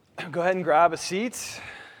Go ahead and grab a seat.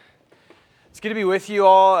 It's good to be with you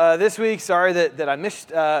all this week. Sorry that I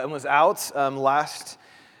missed and was out last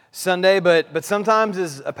Sunday, but sometimes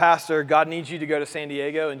as a pastor, God needs you to go to San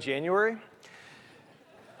Diego in January.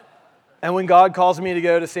 And when God calls me to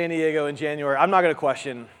go to San Diego in January, I'm not going to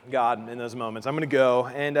question God in those moments. I'm going to go.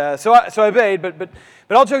 And so I obeyed, but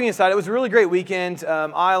all joking aside, it was a really great weekend.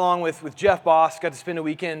 I, along with Jeff Boss, got to spend a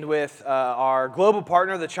weekend with our global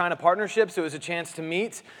partner, the China Partnership. So it was a chance to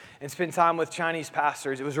meet and spend time with Chinese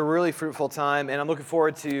pastors. It was a really fruitful time, and I'm looking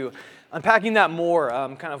forward to unpacking that more,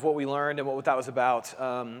 kind of what we learned and what that was about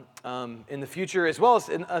in the future, as well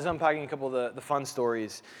as unpacking a couple of the fun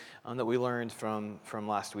stories that we learned from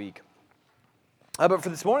last week. But for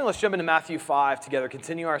this morning, let's jump into Matthew 5 together,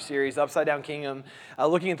 continue our series, Upside Down Kingdom,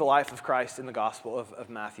 looking at the life of Christ in the Gospel of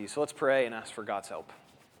Matthew. So let's pray and ask for God's help.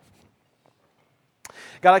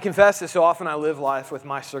 God, I confess that so often I live life with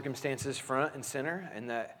my circumstances front and center,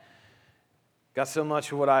 and that, God, so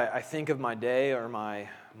much of what I think of my day or my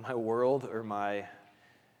world or my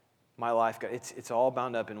life, God, it's all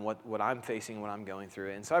bound up in what I'm facing, what I'm going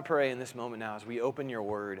through. And so I pray in this moment now as we open your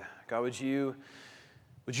word, God, would you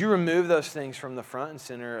remove those things from the front and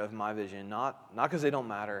center of my vision, not because they don't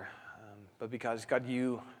matter, but because, God,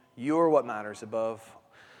 you are what matters above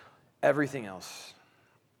everything else.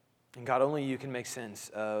 And God, only you can make sense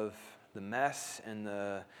of the mess and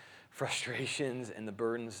the frustrations and the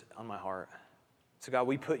burdens on my heart. So God,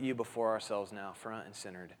 we put you before ourselves now, front and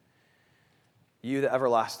centered. You, the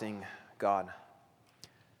everlasting God,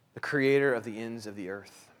 the creator of the ends of the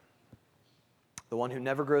earth, the one who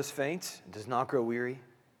never grows faint and does not grow weary,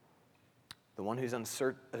 the one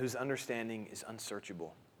whose understanding is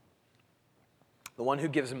unsearchable, the one who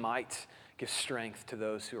gives might, gives strength to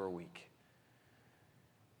those who are weak.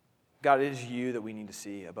 God, it is you that we need to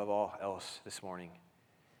see above all else this morning.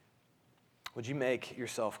 Would you make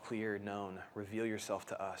yourself clear, known, reveal yourself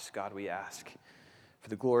to us? God, we ask. For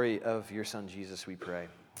the glory of your Son, Jesus, we pray.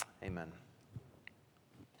 Amen.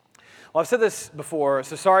 Well, I've said this before,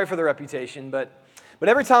 so sorry for the reputation, but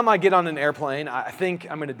every time I get on an airplane, I think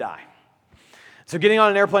I'm going to die. So getting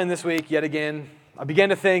on an airplane this week, yet again, I began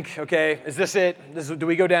to think, okay, is this it? Do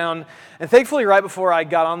we go down? And thankfully, right before I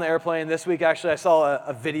got on the airplane this week, actually, I saw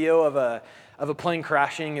a video of a plane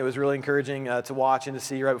crashing. It was really encouraging to watch and to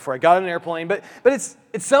see right before I got on an airplane. But it's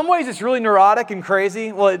in some ways, it's really neurotic and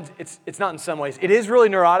crazy. Well, it's not in some ways. It is really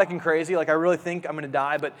neurotic and crazy. Like, I really think I'm going to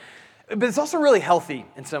die. But it's also really healthy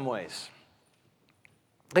in some ways.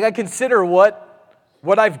 Like, I consider what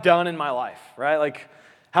I've done in my life, right? Like,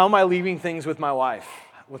 how am I leaving things with my wife,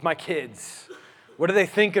 with my kids? What do they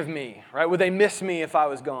think of me, right? Would they miss me if I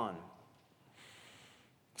was gone?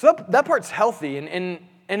 So that part's healthy. And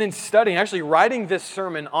in studying, actually writing this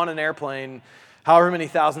sermon on an airplane, however many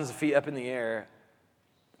thousands of feet up in the air,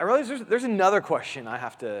 I realize there's another question I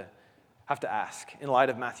have to ask in light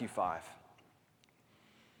of Matthew 5.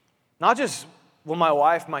 Not just will my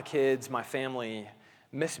wife, my kids, my family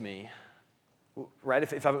miss me, right,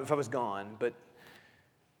 if I was gone, but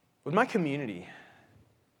would my community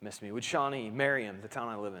miss me? Would Shawnee, Merriam, the town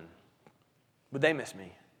I live in, would they miss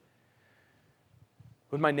me?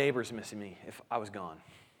 Would my neighbors miss me if I was gone?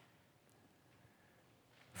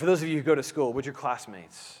 For those of you who go to school, would your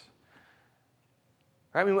classmates?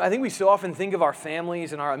 Right? I mean, I think we so often think of our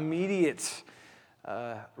families and our immediate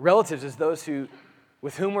relatives as those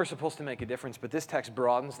with whom we're supposed to make a difference, but this text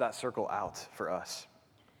broadens that circle out for us.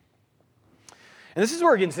 And this is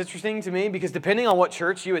where it gets interesting to me, because depending on what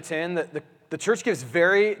church you attend, the church gives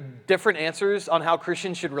very different answers on how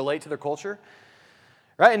Christians should relate to their culture.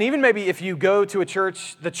 Right? And even maybe if you go to a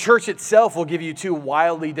church, the church itself will give you two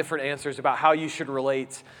wildly different answers about how you should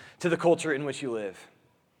relate to the culture in which you live.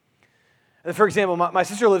 For example, my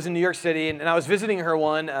sister lives in New York City, and I was visiting her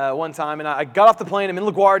one time, and I got off the plane. I'm in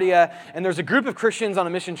LaGuardia, and there's a group of Christians on a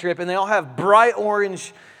mission trip, and they all have bright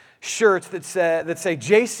orange shirts that say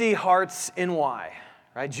JC Hearts NY,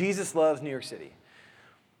 right? Jesus loves New York City.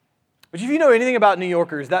 But if you know anything about New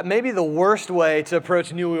Yorkers, that may be the worst way to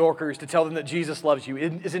approach New Yorkers to tell them that Jesus loves you,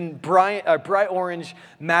 is in bright orange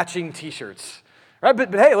matching t-shirts, right?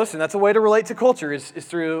 But hey, listen, that's a way to relate to culture is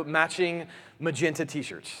through matching magenta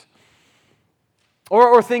t-shirts.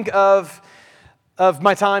 Or think of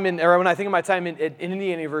my time when I think of my time in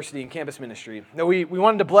Indiana University in campus ministry. Now, we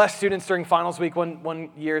wanted to bless students during finals week one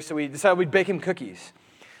year, so we decided we'd bake them cookies.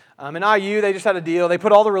 In IU, they just had a deal. They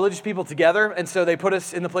put all the religious people together, and so they put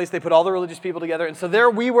us in the place they put all the religious people together. And so there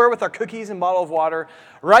we were with our cookies and bottle of water,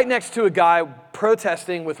 right next to a guy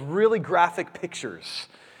protesting with really graphic pictures.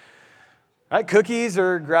 Right? Cookies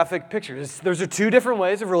or graphic pictures. Those are two different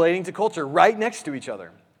ways of relating to culture right next to each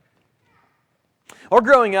other. Or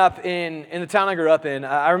growing up in the town I grew up in,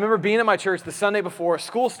 I remember being at my church the Sunday before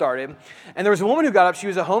school started, and there was a woman who got up. She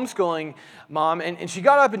was a homeschooling mom, and she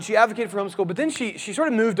got up and she advocated for homeschool, but then she sort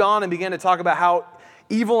of moved on and began to talk about how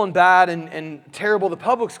evil and bad and terrible the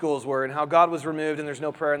public schools were and how God was removed and there's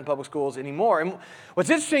no prayer in the public schools anymore. And what's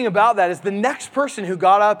interesting about that is the next person who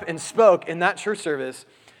got up and spoke in that church service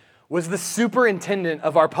was the superintendent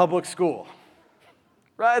of our public school.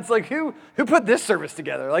 Right? It's like, who put this service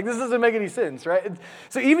together? Like, this doesn't make any sense, right?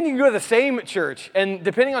 So even you can go to the same church, and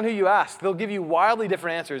depending on who you ask, they'll give you wildly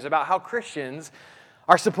different answers about how Christians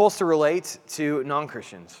are supposed to relate to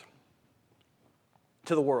non-Christians,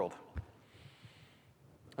 to the world.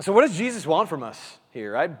 So what does Jesus want from us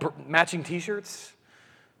here, right? Matching t-shirts?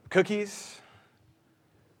 Cookies?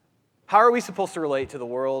 How are we supposed to relate to the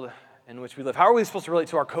world in which we live? How are we supposed to relate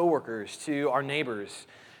to our coworkers, to our neighbors,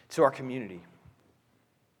 to our community?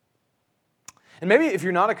 And maybe if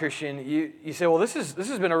you're not a Christian, you say, well, this has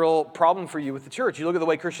been a real problem for you with the church. You look at the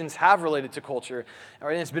way Christians have related to culture,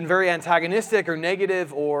 and it's been very antagonistic or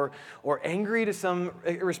negative or angry to some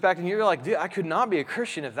respect. And you're like, dude, I could not be a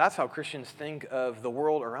Christian if that's how Christians think of the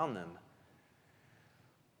world around them.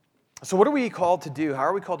 So what are we called to do? How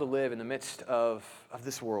are we called to live in the midst of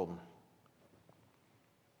this world?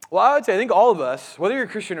 Well, I would say I think all of us, whether you're a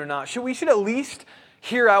Christian or not, we should at least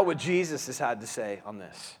hear out what Jesus has had to say on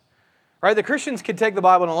this. Right? The Christians could take the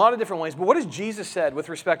Bible in a lot of different ways, but what has Jesus said with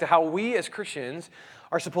respect to how we as Christians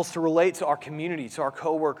are supposed to relate to our community, to our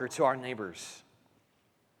coworker, to our neighbors?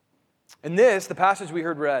 And this, the passage we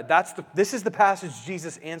heard read, this is the passage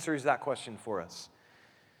Jesus answers that question for us.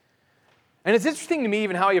 And it's interesting to me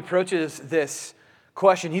even how he approaches this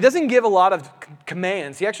question. He doesn't give a lot of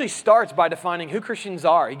commands. He actually starts by defining who Christians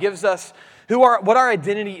are. He gives us what our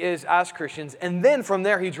identity is as Christians, and then from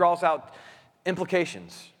there he draws out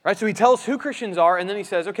implications, right? So he tells who Christians are, and then he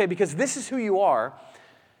says, okay, because this is who you are,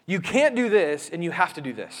 you can't do this, and you have to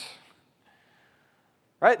do this.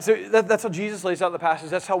 Right? So that's how Jesus lays out the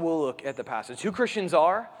passage. That's how we'll look at the passage. Who Christians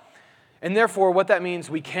are, and therefore what that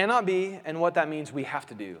means we cannot be, and what that means we have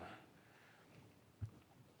to do.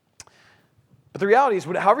 But the reality is,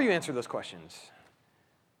 however you answer those questions,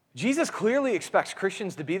 Jesus clearly expects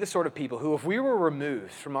Christians to be the sort of people who, if we were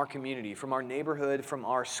removed from our community, from our neighborhood, from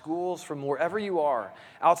our schools, from wherever you are,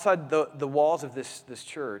 outside the walls of this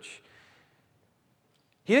church,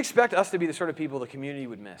 he'd expect us to be the sort of people the community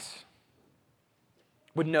would miss,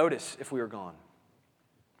 would notice if we were gone.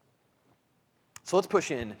 So let's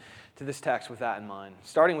push in to this text with that in mind,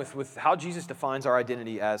 starting with how Jesus defines our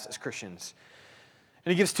identity as Christians.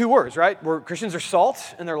 And he gives two words, right? Where Christians are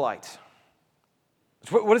salt and they're light.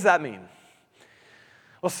 What does that mean?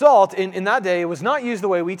 Well, salt in that day was not used the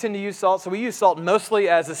way we tend to use salt. So we use salt mostly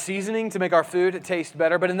as a seasoning to make our food taste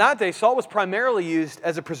better. But in that day, salt was primarily used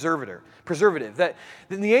as a preservative. That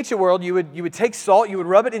in the ancient world, you would take salt, you would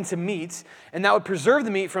rub it into meat, and that would preserve the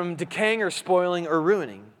meat from decaying or spoiling or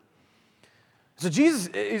ruining. So Jesus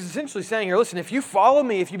is essentially saying here, listen, if you follow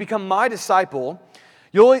me, if you become my disciple,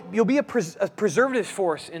 you'll be a preservative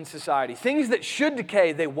force in society. Things that should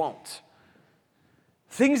decay, they won't.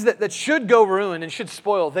 Things that should go ruin and should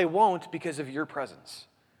spoil, they won't because of your presence.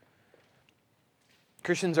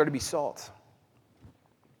 Christians are to be salt.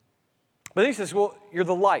 But then he says, well, you're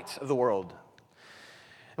the light of the world.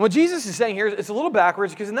 And what Jesus is saying here is it's a little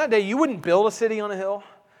backwards because in that day you wouldn't build a city on a hill.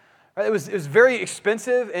 Right? It was very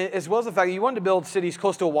expensive, as well as the fact that you wanted to build cities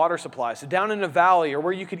close to a water supply. So down in a valley or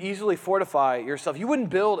where you could easily fortify yourself. You wouldn't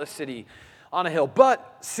build a city on a hill.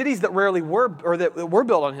 But cities that rarely were, or that were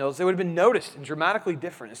built on hills, they would have been noticed and dramatically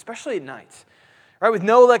different, especially at night. Right? With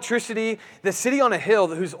no electricity, the city on a hill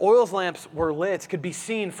whose oil lamps were lit could be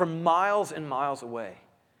seen from miles and miles away.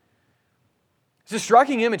 It's a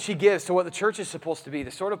striking image he gives to what the church is supposed to be,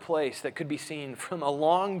 the sort of place that could be seen from a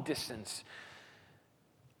long distance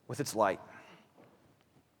with its light.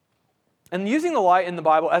 And using the light in the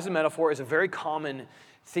Bible as a metaphor is a very common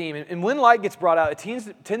theme. And when light gets brought out, it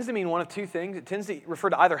tends to mean one of two things. It tends to refer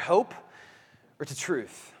to either hope or to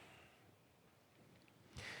truth.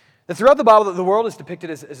 And throughout the Bible, the world is depicted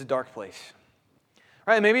as a dark place.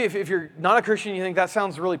 Right? Maybe if you're not a Christian, you think that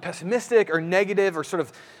sounds really pessimistic or negative or sort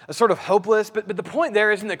of hopeless. But the point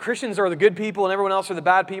there isn't that Christians are the good people and everyone else are the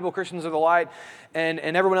bad people. Christians are the light and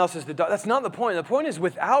everyone else is the dark. That's not the point. The point is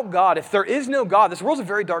without God, if there is no God, this world's a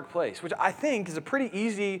very dark place, which I think is a pretty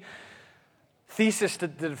easy thesis to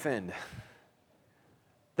defend.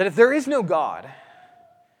 That if there is no God,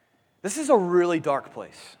 this is a really dark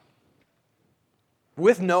place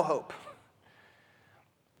with no hope.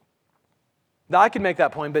 Now, I could make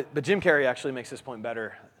that point, but Jim Carrey actually makes this point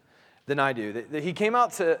better than I do. That he came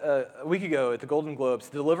out a week ago at the Golden Globes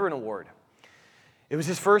to deliver an award. It was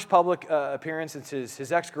his first public appearance since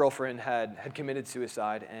his ex-girlfriend had committed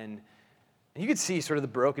suicide, and you could see sort of the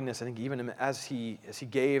brokenness, I think, even as he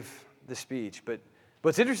gave the speech. But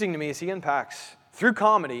what's interesting to me is he unpacks, through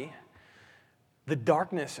comedy, the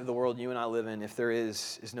darkness of the world you and I live in if there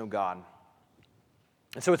is no God.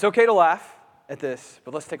 And so it's okay to laugh at this,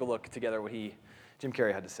 but let's take a look together what Jim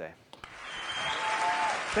Carrey had to say.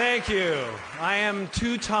 Thank you. I am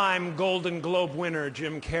two-time Golden Globe winner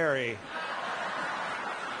Jim Carrey.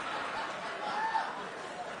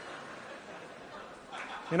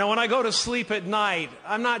 You know, when I go to sleep at night,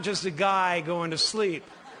 I'm not just a guy going to sleep.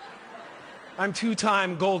 I'm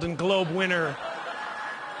two-time Golden Globe winner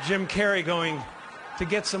Jim Carrey going to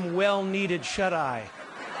get some well-needed shut-eye.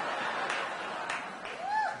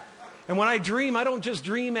 And when I dream, I don't just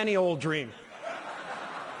dream any old dream.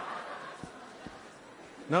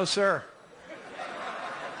 No, sir.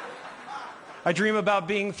 I dream about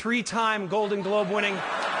being three-time Golden Globe winning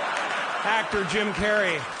actor Jim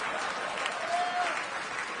Carrey.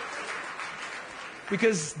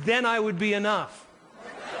 Because then I would be enough.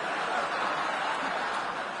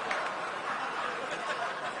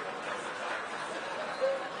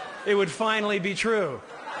 It would finally be true.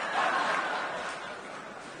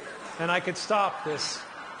 And I could stop this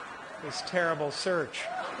terrible search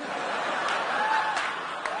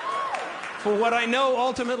for what I know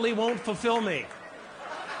ultimately won't fulfill me.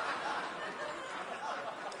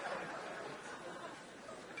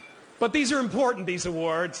 But these are important, these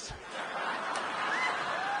awards.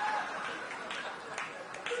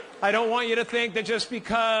 I don't want you to think that just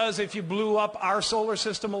because if you blew up our solar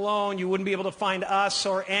system alone, you wouldn't be able to find us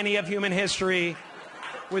or any of human history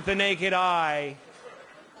with the naked eye.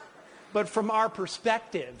 But from our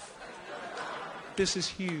perspective, this is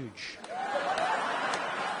huge.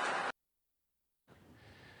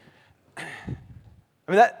 I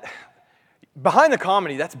mean, that behind the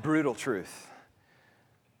comedy, that's brutal truth.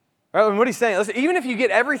 Right? And what he's saying, listen, even if you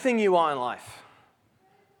get everything you want in life,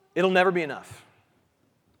 it'll never be enough.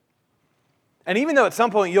 And even though at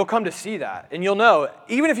some point you'll come to see that, and you'll know,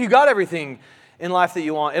 even if you got everything in life that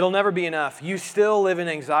you want, it'll never be enough. You still live in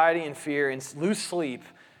anxiety and fear and lose sleep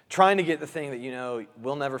trying to get the thing that you know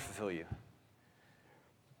will never fulfill you.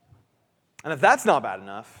 And if that's not bad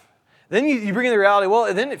enough, then you bring in the reality,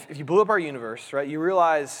 well, then if you blew up our universe, right, you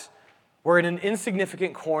realize we're in an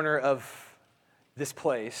insignificant corner of this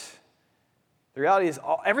place. The reality is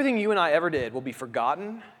everything you and I ever did will be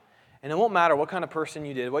forgotten. And it won't matter what kind of person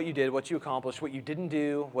you did, what you accomplished, what you didn't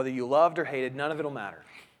do, whether you loved or hated, none of it will matter.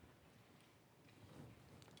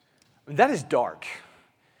 That is dark.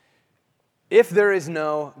 If there is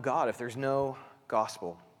no God, if there's no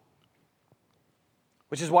gospel.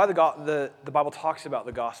 Which is why the Bible talks about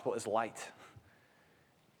the gospel as light.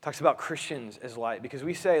 It talks about Christians as light. Because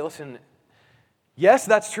we say, listen, yes,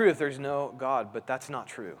 that's true if there's no God, but that's not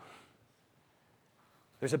true.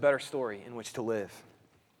 There's a better story in which to live.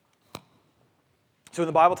 So when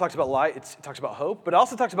the Bible talks about light, it talks about hope, but it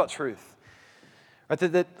also talks about truth. Right?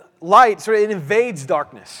 That light, sort of, it invades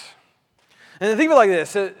darkness. And think of it like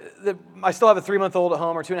this. I still have a 3-month-old at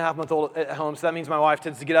home or 2.5-month-old at home, so that means my wife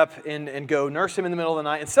tends to get up and go nurse him in the middle of the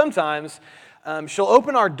night. And sometimes she'll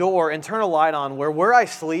open our door and turn a light on where I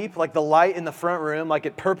sleep, like the light in the front room, like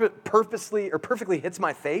it perfectly hits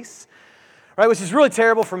my face. Right, which is really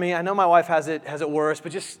terrible for me. I know my wife has it worse,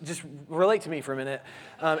 but just relate to me for a minute.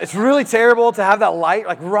 It's really terrible to have that light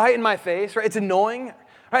like right in my face. Right, it's annoying.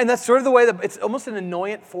 Right, and that's sort of the way that it's almost an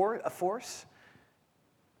annoyant force.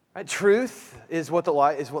 Right, truth is what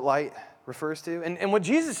light refers to, and what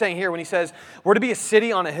Jesus is saying here when he says we're to be a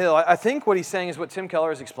city on a hill. I think what he's saying is what Tim Keller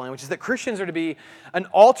has explained, which is that Christians are to be an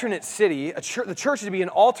alternate city. The church is to be an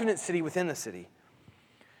alternate city within the city.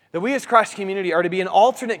 That we as Christ community are to be an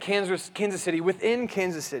alternate Kansas City within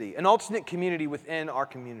Kansas City, an alternate community within our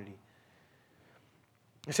community.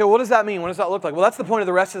 You say, well, what does that mean? What does that look like? Well, that's the point of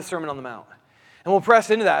the rest of the Sermon on the Mount. And we'll press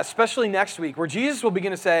into that, especially next week, where Jesus will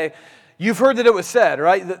begin to say, you've heard that it was said,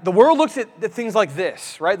 right? The world looks at things like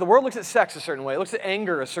this, right? The world looks at sex a certain way, it looks at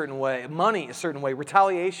anger a certain way, money a certain way,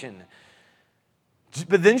 retaliation.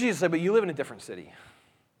 But then Jesus said, but you live in a different city.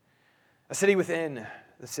 A city within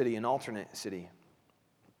the city, an alternate city.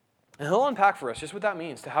 And he'll unpack for us just what that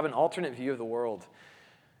means, to have an alternate view of the world,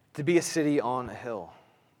 to be a city on a hill.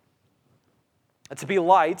 And to be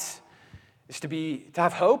light is to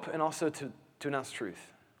have hope and also to announce truth.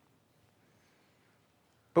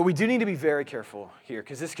 But we do need to be very careful here,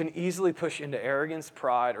 because this can easily push into arrogance,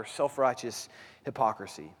 pride, or self-righteous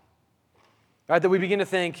hypocrisy. Right? That we begin to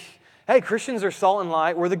think, hey, Christians are salt and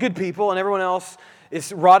light, we're the good people, and everyone else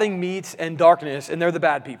is rotting meat and darkness, and they're the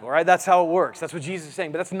bad people, right? That's how it works. That's what Jesus is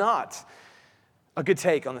saying, but that's not a good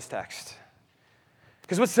take on this text.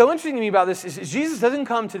 Because what's so interesting to me about this is Jesus doesn't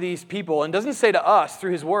come to these people and doesn't say to us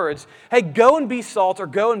through his words, hey, go and be salt or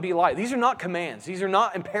go and be light. These are not commands. These are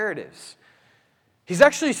not imperatives. He's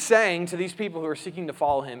actually saying to these people who are seeking to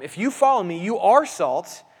follow him, if you follow me, you are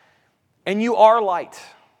salt and you are light.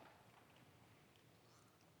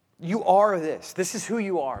 You are this. This is who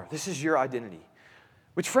you are. This is your identity.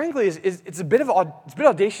 Which frankly it's a bit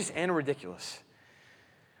audacious and ridiculous.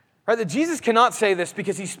 Right? That Jesus cannot say this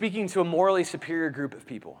because he's speaking to a morally superior group of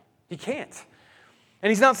people. He can't.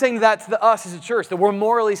 And he's not saying that to us as a church, that we're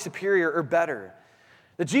morally superior or better.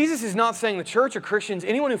 That Jesus is not saying the church or Christians,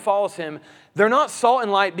 anyone who follows him, they're not salt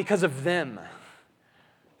and light because of them.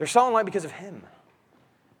 They're salt and light because of him.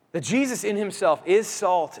 That Jesus in himself is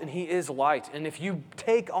salt and he is light. And if you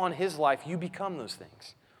take on his life, you become those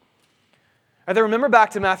things. Right, remember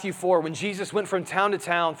back to Matthew 4 when Jesus went from town to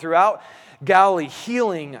town throughout Galilee,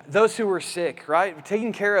 healing those who were sick, right?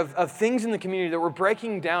 Taking care of things in the community that were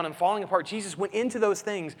breaking down and falling apart. Jesus went into those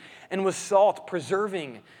things and was salt,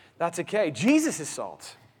 preserving that decay. Jesus is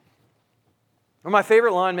salt. Or my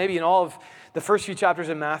favorite line maybe in all of the first few chapters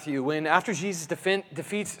of Matthew, when after Jesus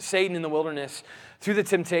defeats Satan in the wilderness through the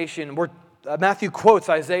temptation, where Matthew quotes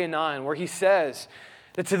Isaiah 9, where he says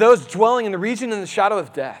that to those dwelling in the region and the shadow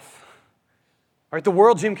of death, right, the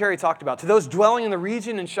world Jim Carrey talked about, to those dwelling in the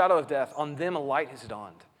region and shadow of death, on them a light has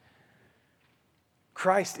dawned.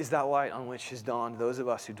 Christ is that light on which has dawned those of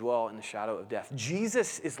us who dwell in the shadow of death.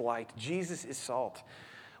 Jesus is light. Jesus is salt,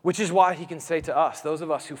 which is why he can say to us, those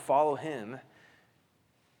of us who follow him,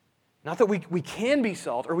 not that we can be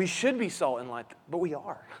salt or we should be salt and light, but we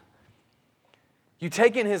are. You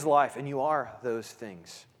take in his life and you are those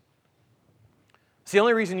things. It's the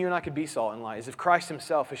only reason you and I could be salt and light is if Christ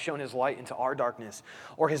himself has shown his light into our darkness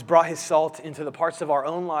or has brought his salt into the parts of our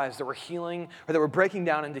own lives that were healing or that were breaking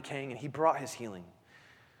down and decaying, and he brought his healing.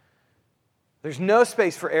 There's no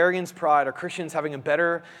space for arrogance, pride, or Christians having a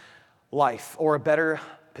better life or a better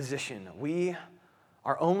position. We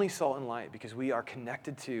are only salt and light because we are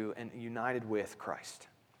connected to and united with Christ.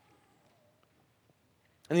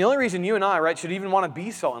 And the only reason you and I, right, should even want to be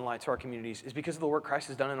salt and light to our communities is because of the work Christ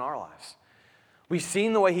has done in our lives. We've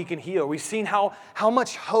seen the way he can heal. We've seen how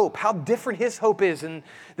much hope, how different his hope is, and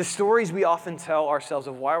the stories we often tell ourselves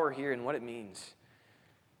of why we're here and what it means.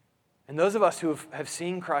 And those of us who have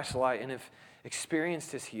seen Christ's light and have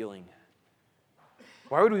experienced his healing,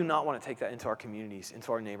 why would we not want to take that into our communities,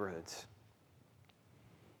 into our neighborhoods?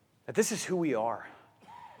 That this is who we are,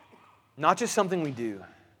 not just something we do.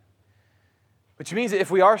 Which means that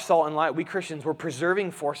if we are salt and light, we Christians, we're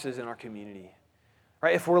preserving forces in our community.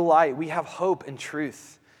 Right? If we're light, we have hope and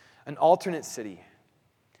truth, an alternate city.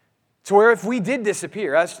 To where if we did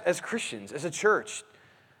disappear as Christians, as a church,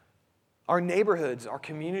 our neighborhoods, our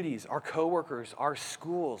communities, our coworkers, our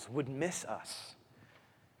schools would miss us.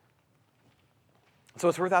 So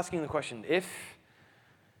it's worth asking the question, if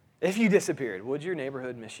you disappeared, would your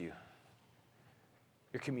neighborhood miss you?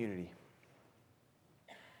 Your community?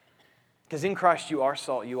 Because in Christ you are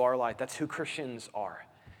salt, you are light. That's who Christians are.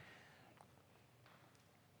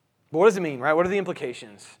 But what does it mean, right? What are the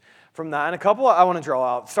implications from that? And a couple I want to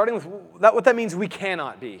draw out, starting with what that means we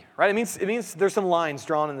cannot be, right? It means there's some lines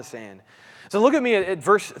drawn in the sand. So look at me at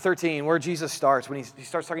verse 13, where Jesus starts, when he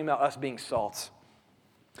starts talking about us being salt.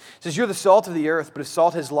 It says, you're the salt of the earth, but if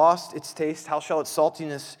salt has lost its taste, how shall its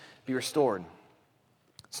saltiness be restored?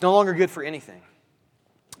 It's no longer good for anything,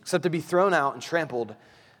 except to be thrown out and trampled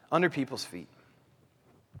under people's feet.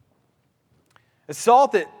 The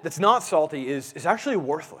salt that's not salty is actually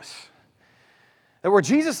worthless. That where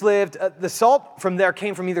Jesus lived, the salt from there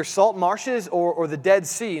came from either salt marshes or the Dead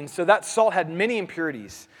Sea, and so that salt had many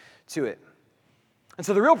impurities to it. And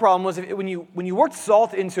so the real problem was when you worked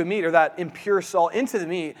salt into meat, or that impure salt into the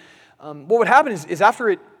meat, what would happen is after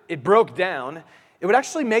it broke down, it would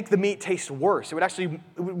actually make the meat taste worse. It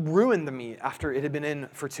would ruin the meat after it had been in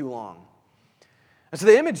for too long. And so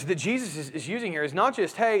the image that Jesus is using here is not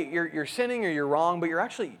just, hey, you're sinning or you're wrong, but you're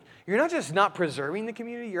not just not preserving the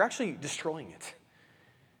community, you're actually destroying it.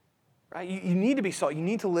 Right? You need to be salt. You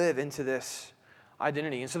need to live into this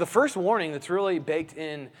identity. And so the first warning that's really baked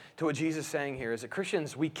in to what Jesus is saying here is that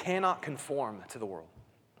Christians, we cannot conform to the world.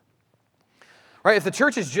 Right? If the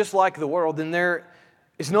church is just like the world, then there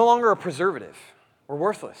is no longer a preservative. We're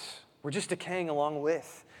worthless. We're just decaying along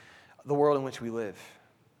with the world in which we live.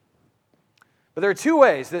 But there are two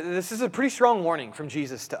ways. This is a pretty strong warning from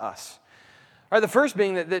Jesus to us. All right, the first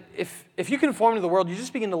being that if you conform to the world, you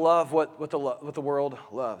just begin to love what the world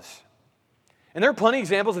loves. And there are plenty of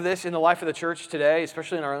examples of this in the life of the church today,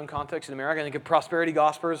 especially in our own context in America. I think of prosperity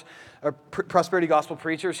gospel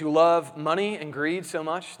preachers who love money and greed so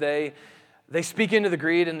much. They speak into the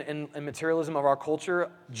greed and materialism of our culture,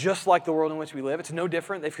 just like the world in which we live. It's no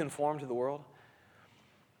different. They've conformed to the world.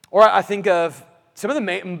 Or I think of some of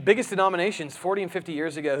the biggest denominations 40 and 50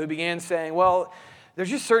 years ago who began saying, well, there's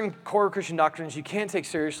just certain core Christian doctrines you can't take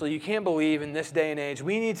seriously, you can't believe in this day and age.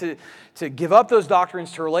 We need to give up those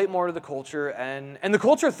doctrines to relate more to the culture. And the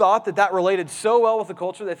culture thought that related so well with the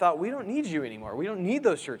culture, they thought, we don't need you anymore. We don't need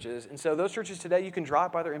those churches. And so those churches today, you can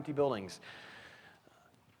drive by their empty buildings.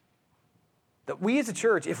 That we as a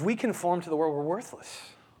church, if we conform to the world, we're worthless.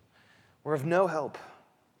 We're of no help.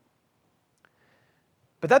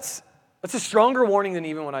 But that's a stronger warning than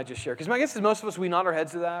even what I just shared. Because my guess is most of us, we nod our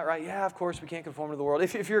heads to that, right? Yeah, of course, we can't conform to the world.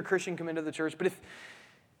 If you're a Christian, come into the church. But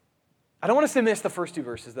I don't want us to miss the first two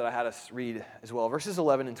verses that I had us read as well, verses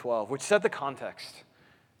 11 and 12, which set the context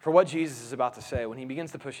for what Jesus is about to say when he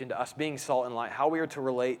begins to push into us being salt and light, how we are to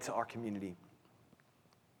relate to our community.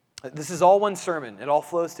 This is all one sermon. It all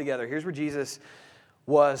flows together. Here's where Jesus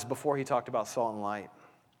was before he talked about salt and light.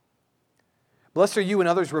 Blessed are you when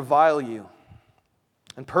others revile you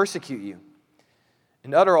and persecute you,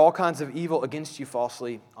 and utter all kinds of evil against you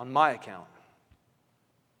falsely on my account.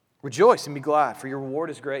 Rejoice and be glad, for your reward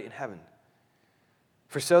is great in heaven.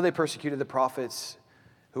 For so they persecuted the prophets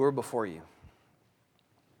who were before you.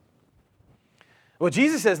 What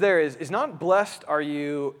Jesus says there is not blessed are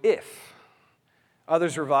you if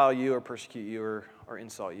others revile you or persecute you or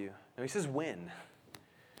insult you. No, he says when.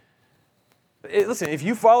 Listen, if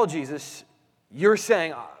you follow Jesus, you're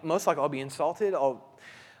saying, most likely I'll be insulted, I'll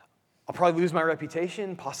probably lose my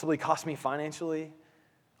reputation, possibly cost me financially.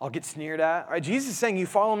 I'll get sneered at. All right, Jesus is saying, you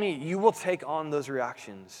follow me, you will take on those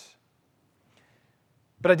reactions.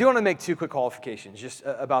 But I do want to make two quick qualifications just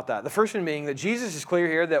about that. The first one being that Jesus is clear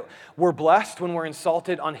here that we're blessed when we're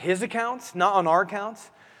insulted on his account, not on our account.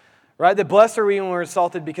 Right? That blessed are we when we're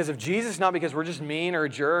insulted because of Jesus, not because we're just mean or a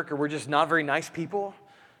jerk or we're just not very nice people.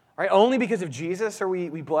 Right? Only because of Jesus are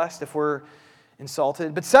we blessed if we're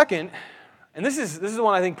insulted. But second, and this is the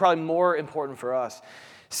one I think probably more important for us.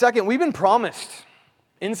 Second, we've been promised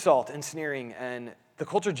insult and sneering and the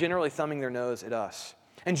culture generally thumbing their nose at us.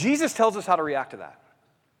 And Jesus tells us how to react to that.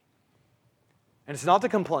 And it's not to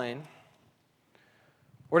complain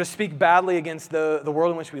or to speak badly against the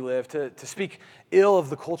world in which we live, to speak ill of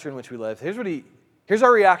the culture in which we live. Here's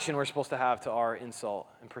our reaction we're supposed to have to our insult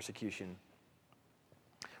and persecution.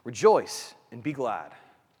 Rejoice and be glad,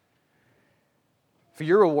 for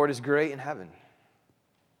your reward is great in heaven.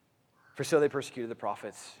 For so they persecuted the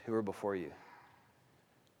prophets who were before you.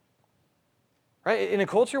 Right? In a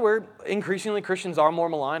culture where increasingly Christians are more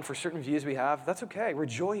maligned for certain views we have, that's okay.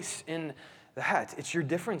 Rejoice in that. It's your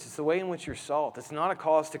difference. It's the way in which you're salt. It's not a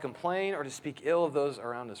cause to complain or to speak ill of those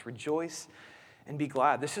around us. Rejoice and be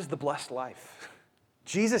glad. This is the blessed life.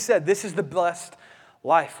 Jesus said this is the blessed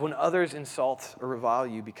life when others insult or revile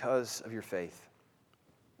you because of your faith.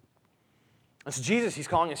 And so Jesus, he's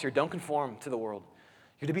calling us here, don't conform to the world.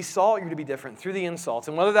 You're to be salt, you're to be different through the insults.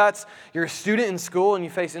 And whether that's you're a student in school and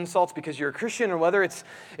you face insults because you're a Christian, or whether it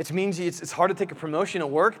means it's hard to take a promotion at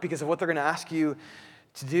work because of what they're going to ask you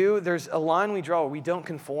to do, there's a line we draw where we don't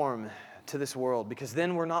conform to this world, because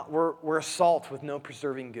then we're a salt with no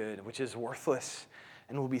preserving good, which is worthless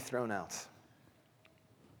and will be thrown out.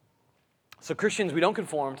 So Christians, we don't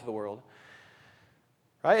conform to the world.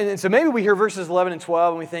 Right? And so maybe we hear verses 11 and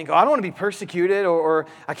 12 and we think, I don't want to be persecuted or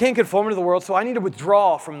I can't conform to the world, so I need to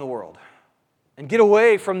withdraw from the world and get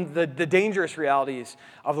away from the dangerous realities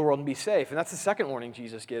of the world and be safe. And that's the second warning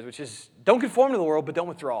Jesus gives, which is don't conform to the world, but don't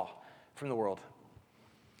withdraw from the world.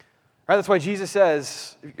 Right? That's why Jesus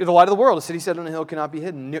says, you're the light of the world. A city set on a hill cannot be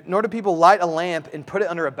hidden. Nor do people light a lamp and put it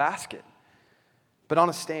under a basket, but on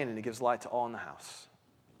a stand, and it gives light to all in the house.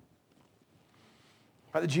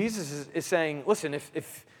 Right? Jesus is saying, listen,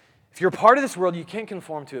 if you're a part of this world, you can't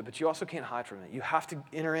conform to it, but you also can't hide from it. You have to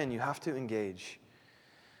enter in. You have to engage.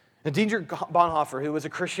 And Dietrich Bonhoeffer, who was a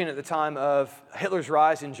Christian at the time of Hitler's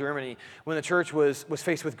rise in Germany, when the church was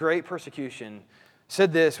faced with great persecution,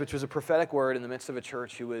 said this, which was a prophetic word in the midst of a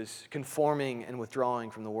church who was conforming and withdrawing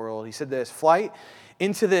from the world. He said this: flight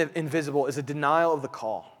into the invisible is a denial of the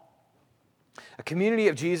call. A community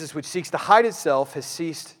of Jesus which seeks to hide itself has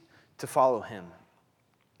ceased to follow him.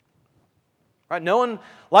 Right? No one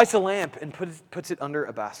lights a lamp and puts it under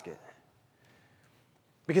a basket.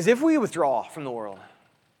 Because if we withdraw from the world,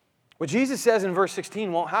 what Jesus says in verse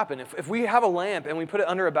 16 won't happen. If we have a lamp and we put it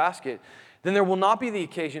under a basket, then there will not be the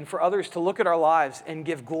occasion for others to look at our lives and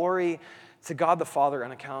give glory to God the Father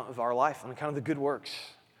on account of our life, on account of the good works.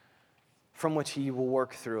 from which he will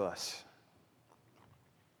work through us.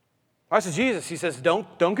 All right, so Jesus, he says,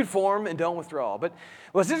 don't conform and don't withdraw. But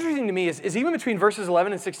what's interesting to me is even between verses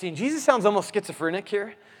 11 and 16, Jesus sounds almost schizophrenic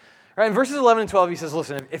here. Right, in verses 11 and 12, he says,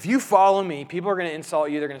 listen, if you follow me, people are going to insult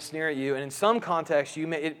you, they're going to sneer at you, and in some context,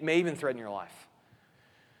 it may even threaten your life.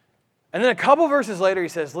 And then a couple verses later, he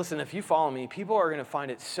says, listen, if you follow me, people are going to find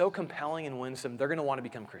it so compelling and winsome, they're going to want to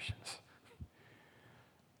become Christians.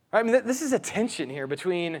 Right, I mean, this is a tension here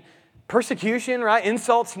between persecution, right,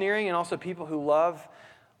 insult, sneering, and also people who love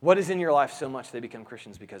what is in your life so much they become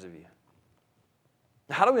Christians because of you.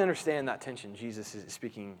 How do we understand that tension Jesus is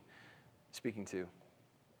speaking to?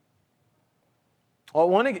 Well,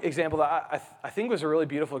 one example that I think was a really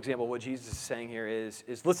beautiful example of what Jesus is saying here is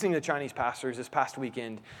listening to Chinese pastors this past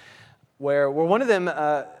weekend, where one of them,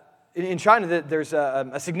 in China, there's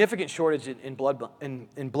a significant shortage in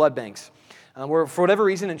blood banks, where for whatever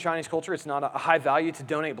reason in Chinese culture, it's not a high value to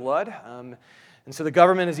donate blood. And so the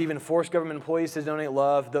government has even forced government employees to donate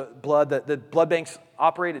blood. The blood banks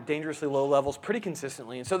operate at dangerously low levels pretty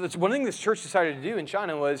consistently. And so that's one thing this church decided to do in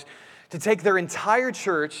China was to take their entire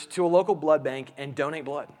church to a local blood bank and donate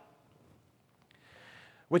blood,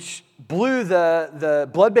 which blew the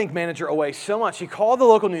blood bank manager away so much. He called the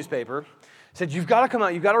local newspaper, said, you've got to come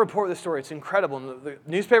out, you've got to report this story. It's incredible. And the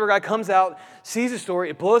newspaper guy comes out, sees the story,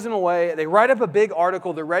 it blows him away. They write up a big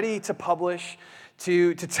article they're ready to publish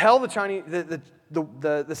to tell the Chinese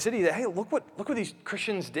the city that, hey, look what these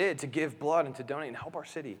Christians did to give blood and to donate and help our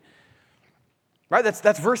city. Right?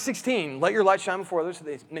 That's verse 16. Let your light shine before others so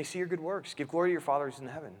they may see your good works. Give glory to your Father who's in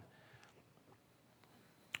heaven.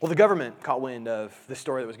 Well, the government caught wind of the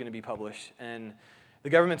story that was going to be published, and the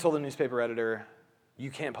government told the newspaper editor,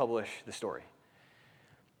 you can't publish the story.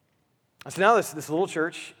 And so now this little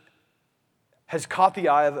church has caught the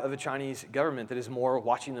eye of a Chinese government that is more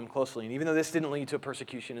watching them closely. And even though this didn't lead to a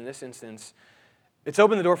persecution in this instance, it's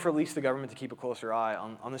opened the door for at least the government to keep a closer eye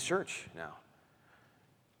on this church now.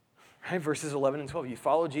 Right? Verses 11 and 12, you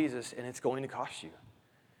follow Jesus and it's going to cost you.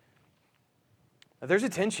 Now, there's a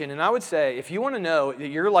tension, and I would say if you want to know that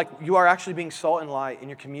you are actually being salt and light in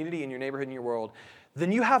your community, in your neighborhood, in your world,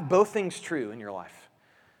 then you have both things true in your life.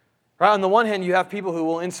 Right? On the one hand, you have people who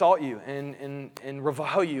will insult you and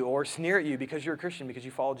revile you or sneer at you because you're a Christian, because you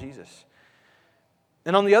follow Jesus.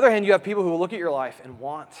 And on the other hand, you have people who will look at your life and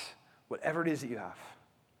want whatever it is that you have.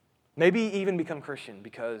 Maybe even become Christian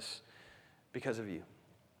because of you.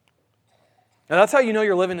 Now, that's how you know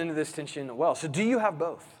you're living into this tension well. So do you have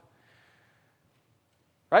both?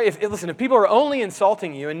 Right? If people are only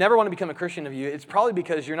insulting you and never want to become a Christian of you, it's probably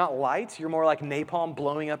because you're not light. You're more like napalm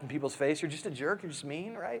blowing up in people's face. You're just a jerk. You're just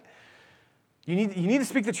mean, right? You need to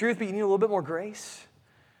speak the truth, but you need a little bit more grace.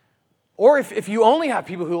 Or if you only have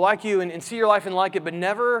people who like you and see your life and like it, but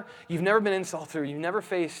you've never been insulted or you've never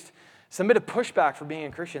faced some bit of pushback for being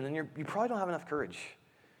a Christian, then you probably don't have enough courage.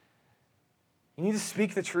 You need to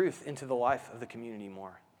speak the truth into the life of the community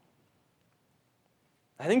more.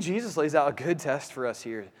 I think Jesus lays out a good test for us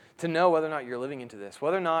here to know whether or not you're living into this,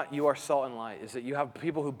 whether or not you are salt and light, is that you have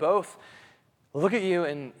people who both look at you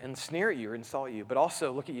and sneer at you or insult you, but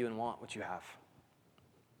also look at you and want what you have.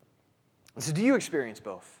 And so do you experience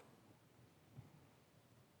both?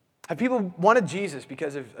 Have people wanted Jesus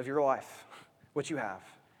because of your life, what you have?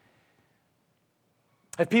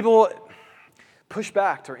 Have people pushed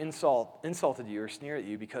back or insulted you or sneered at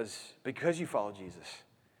you because you follow Jesus?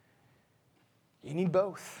 You need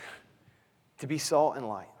both to be salt and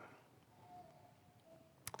light.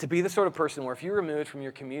 To be the sort of person where if you're removed from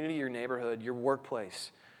your community, your neighborhood, your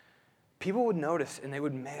workplace, people would notice and they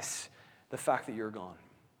would miss the fact that you're gone.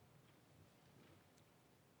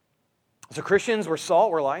 So Christians, we're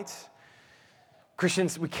salt, we're light.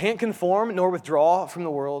 Christians, we can't conform nor withdraw from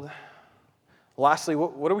the world. Lastly,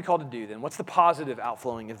 what are we called to do then? What's the positive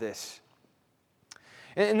outflowing of this?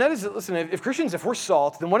 And that is, listen, if Christians, if we're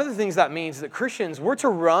salt, then one of the things that means is that Christians, we're to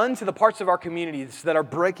run to the parts of our communities that are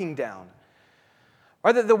breaking down.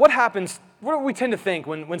 Right? What happens, what do we tend to think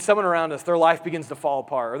when someone around us, their life begins to fall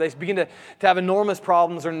apart, or they begin to have enormous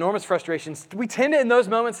problems or enormous frustrations? We tend to, in those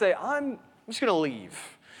moments, say, I'm just going to leave.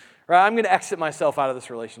 Right? I'm going to exit myself out of this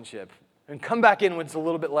relationship and come back in when it's a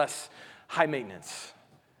little bit less high maintenance.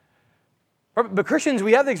 But Christians,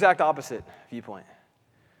 we have the exact opposite viewpoint.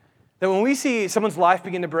 That when we see someone's life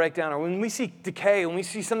begin to break down, or when we see decay, when we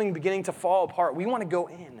see something beginning to fall apart, we want to go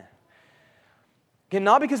in. Again,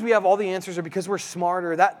 not because we have all the answers or because we're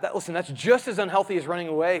smarter. Listen, that's just as unhealthy as running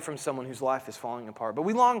away from someone whose life is falling apart. But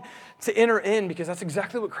we long to enter in because that's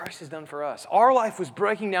exactly what Christ has done for us. Our life was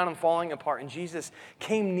breaking down and falling apart, and Jesus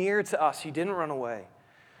came near to us. He didn't run away.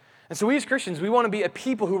 And so we as Christians, we want to be a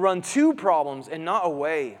people who run to problems and not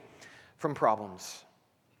away from problems.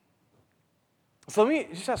 So let me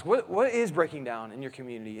just ask, what is breaking down in your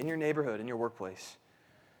community, in your neighborhood, in your workplace?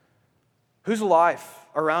 Whose life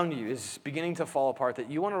around you is beginning to fall apart that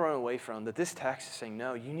you want to run away from, that this text is saying,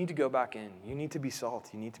 no, you need to go back in. You need to be salt.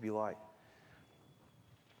 You need to be light.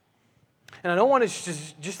 And I don't want to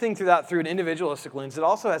just think through that through an individualistic lens. It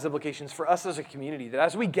also has implications for us as a community, that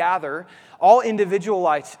as we gather, all individual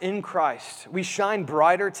lights in Christ, we shine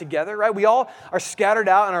brighter together, right? We all are scattered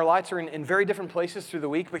out and our lights are in very different places through the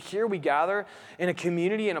week, but here we gather in a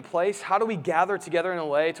community, in a place. How do we gather together in a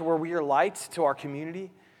way to where we are lights to our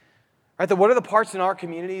community? Right? That what are the parts in our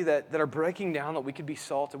community that are breaking down that we could be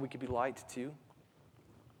salt and we could be light to?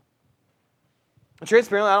 And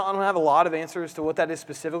transparently, I don't have a lot of answers to what that is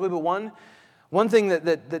specifically, but one thing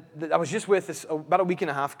that I was just with this about a week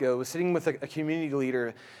and a half ago was sitting with a community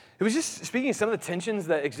leader who was just speaking of some of the tensions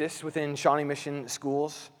that exist within Shawnee Mission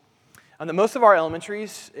schools. And that most of our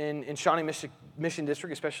elementaries in Shawnee Mission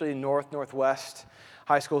District, especially in Northwest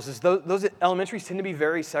high schools, is those elementaries tend to be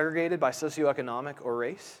very segregated by socioeconomic or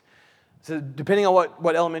race. So depending on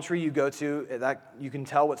what elementary you go to, that you can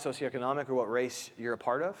tell what socioeconomic or what race you're a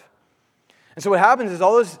part of. And so what happens is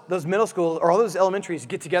all those middle schools or all those elementaries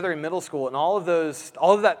get together in middle school, and all of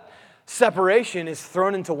that separation is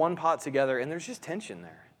thrown into one pot together, and there's just tension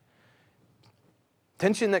there.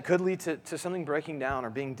 Tension that could lead to something breaking down or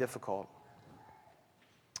being difficult.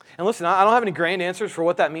 And listen, I don't have any grand answers for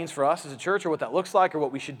what that means for us as a church or what that looks like or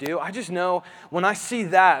what we should do. I just know when I see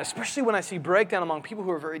that, especially when I see breakdown among people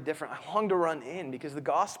who are very different, I long to run in because the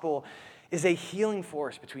gospel is a healing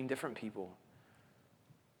force between different people.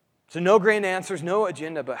 So no grand answers, no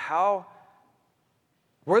agenda, but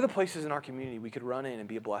where are the places in our community we could run in and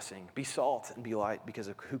be a blessing, be salt and be light because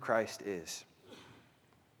of who Christ is?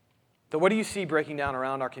 So what do you see breaking down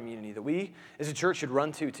around our community that we as a church should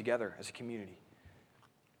run to together as a community?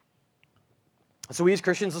 So we as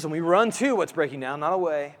Christians, listen, we run to what's breaking down, not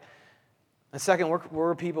away. And second,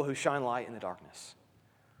 we're people who shine light in the darkness.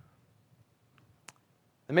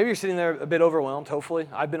 And maybe you're sitting there a bit overwhelmed, hopefully.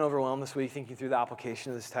 I've been overwhelmed this week thinking through the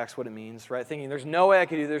application of this text, what it means, right? Thinking there's no way I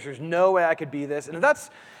could do this, there's no way I could be this. And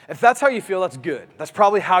if that's how you feel, that's good. That's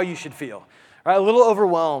probably how you should feel, right? A little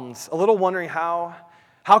overwhelmed, a little wondering how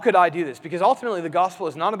could I do this? Because ultimately the gospel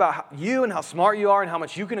is not about you and how smart you are and how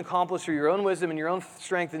much you can accomplish through your own wisdom and your own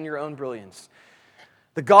strength and your own brilliance.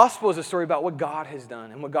 The gospel is a story about what God has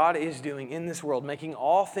done and what God is doing in this world, making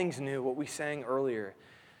all things new, what we sang earlier.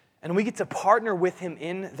 And we get to partner with him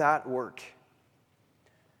in that work.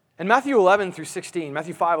 And Matthew 5, 11 through 16,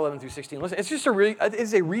 listen, it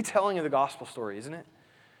is a retelling of the gospel story, isn't it?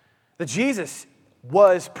 That Jesus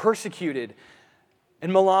was persecuted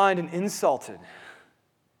and maligned and insulted.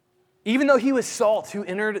 Even though he was salt who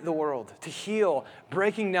entered the world to heal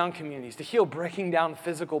breaking down communities, to heal breaking down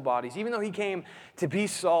physical bodies, even though he came to be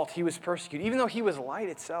salt, he was persecuted. Even though he was light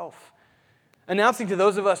itself, announcing to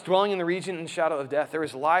those of us dwelling in the region and shadow of death, there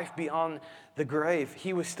is life beyond the grave.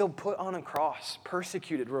 He was still put on a cross,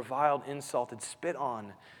 persecuted, reviled, insulted, spit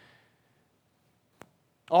on.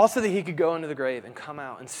 Also that he could go into the grave and come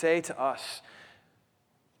out and say to us,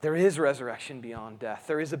 there is resurrection beyond death.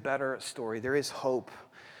 There is a better story. There is hope.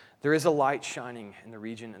 There is a light shining in the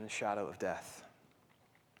region and the shadow of death.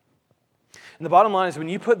 And the bottom line is when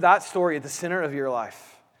you put that story at the center of your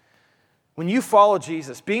life, when you follow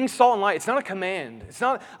Jesus, being salt and light, it's not a command. It's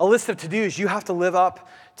not a list of to-dos you have to live up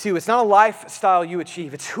to. It's not a lifestyle you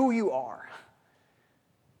achieve. It's who you are.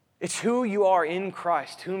 It's who you are in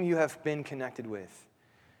Christ, whom you have been connected with.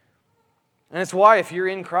 And it's why if you're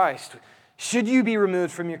in Christ, should you be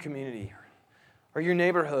removed from your community or your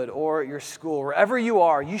neighborhood or your school, wherever you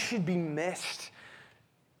are, you should be missed.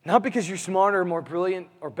 Not because you're smarter, more brilliant,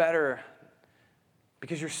 or better,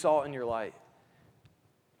 because you're salt and you're light.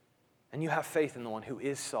 And you have faith in the one who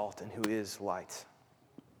is salt and who is light.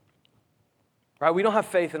 Right? We don't have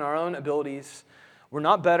faith in our own abilities. We're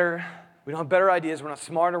not better. We don't have better ideas. We're not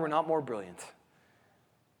smarter. We're not more brilliant.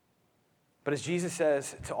 But as Jesus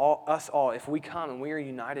says to us all, if we come and we are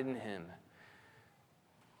united in him,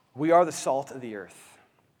 we are the salt of the earth.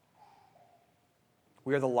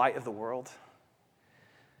 We are the light of the world.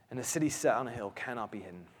 And a city set on a hill cannot be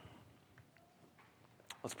hidden.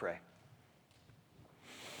 Let's pray.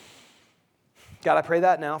 God, I pray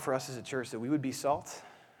that now for us as a church, that we would be salt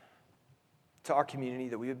to our community,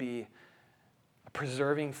 that we would be a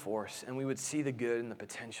preserving force, and we would see the good and the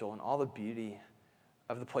potential and all the beauty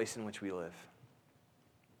of the place in which we live.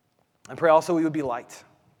 I pray also we would be light,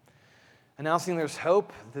 announcing there's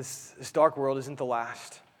hope. This dark world isn't the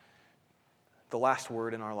last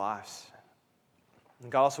word in our lives.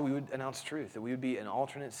 And God, also we would announce truth, that we would be an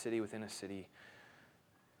alternate city within a city,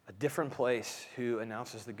 a different place who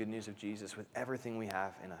announces the good news of Jesus with everything we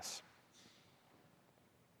have in us.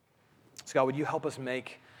 So God, would you help us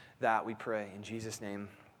make that, we pray, in Jesus' name,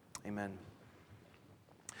 amen.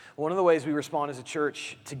 One of the ways we respond as a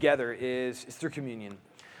church together is through communion.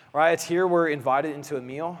 Right? It's here we're invited into a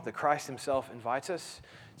meal that Christ himself invites us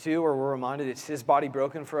to, where we're reminded it's his body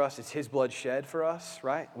broken for us, it's his blood shed for us,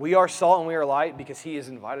 right? We are salt and we are light because he has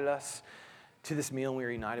invited us to this meal and we are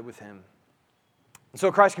united with him. And so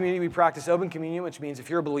at Christ Community, we practice open communion, which means if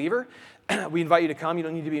you're a believer, we invite you to come. You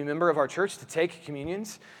don't need to be a member of our church to take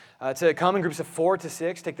communions. To come in groups of 4 to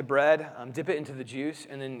 6, take the bread, dip it into the juice,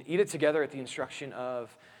 and then eat it together at the instruction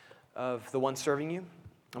of the one serving you.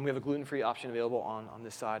 And we have a gluten-free option available on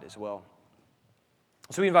this side as well.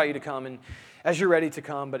 So we invite you to come, and as you're ready to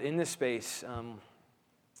come, but in this space,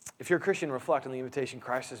 if you're a Christian, reflect on the invitation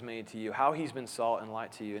Christ has made to you, how he's been salt and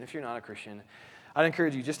light to you. And if you're not a Christian, I'd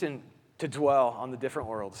encourage you just to dwell on the different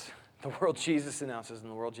worlds, the world Jesus announces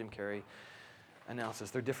and the world Jim Carrey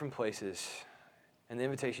announces. They're different places, and the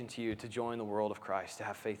invitation to you to join the world of Christ, to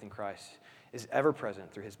have faith in Christ, is ever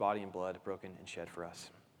present through his body and blood broken and shed for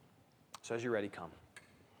us. So as you're ready, come.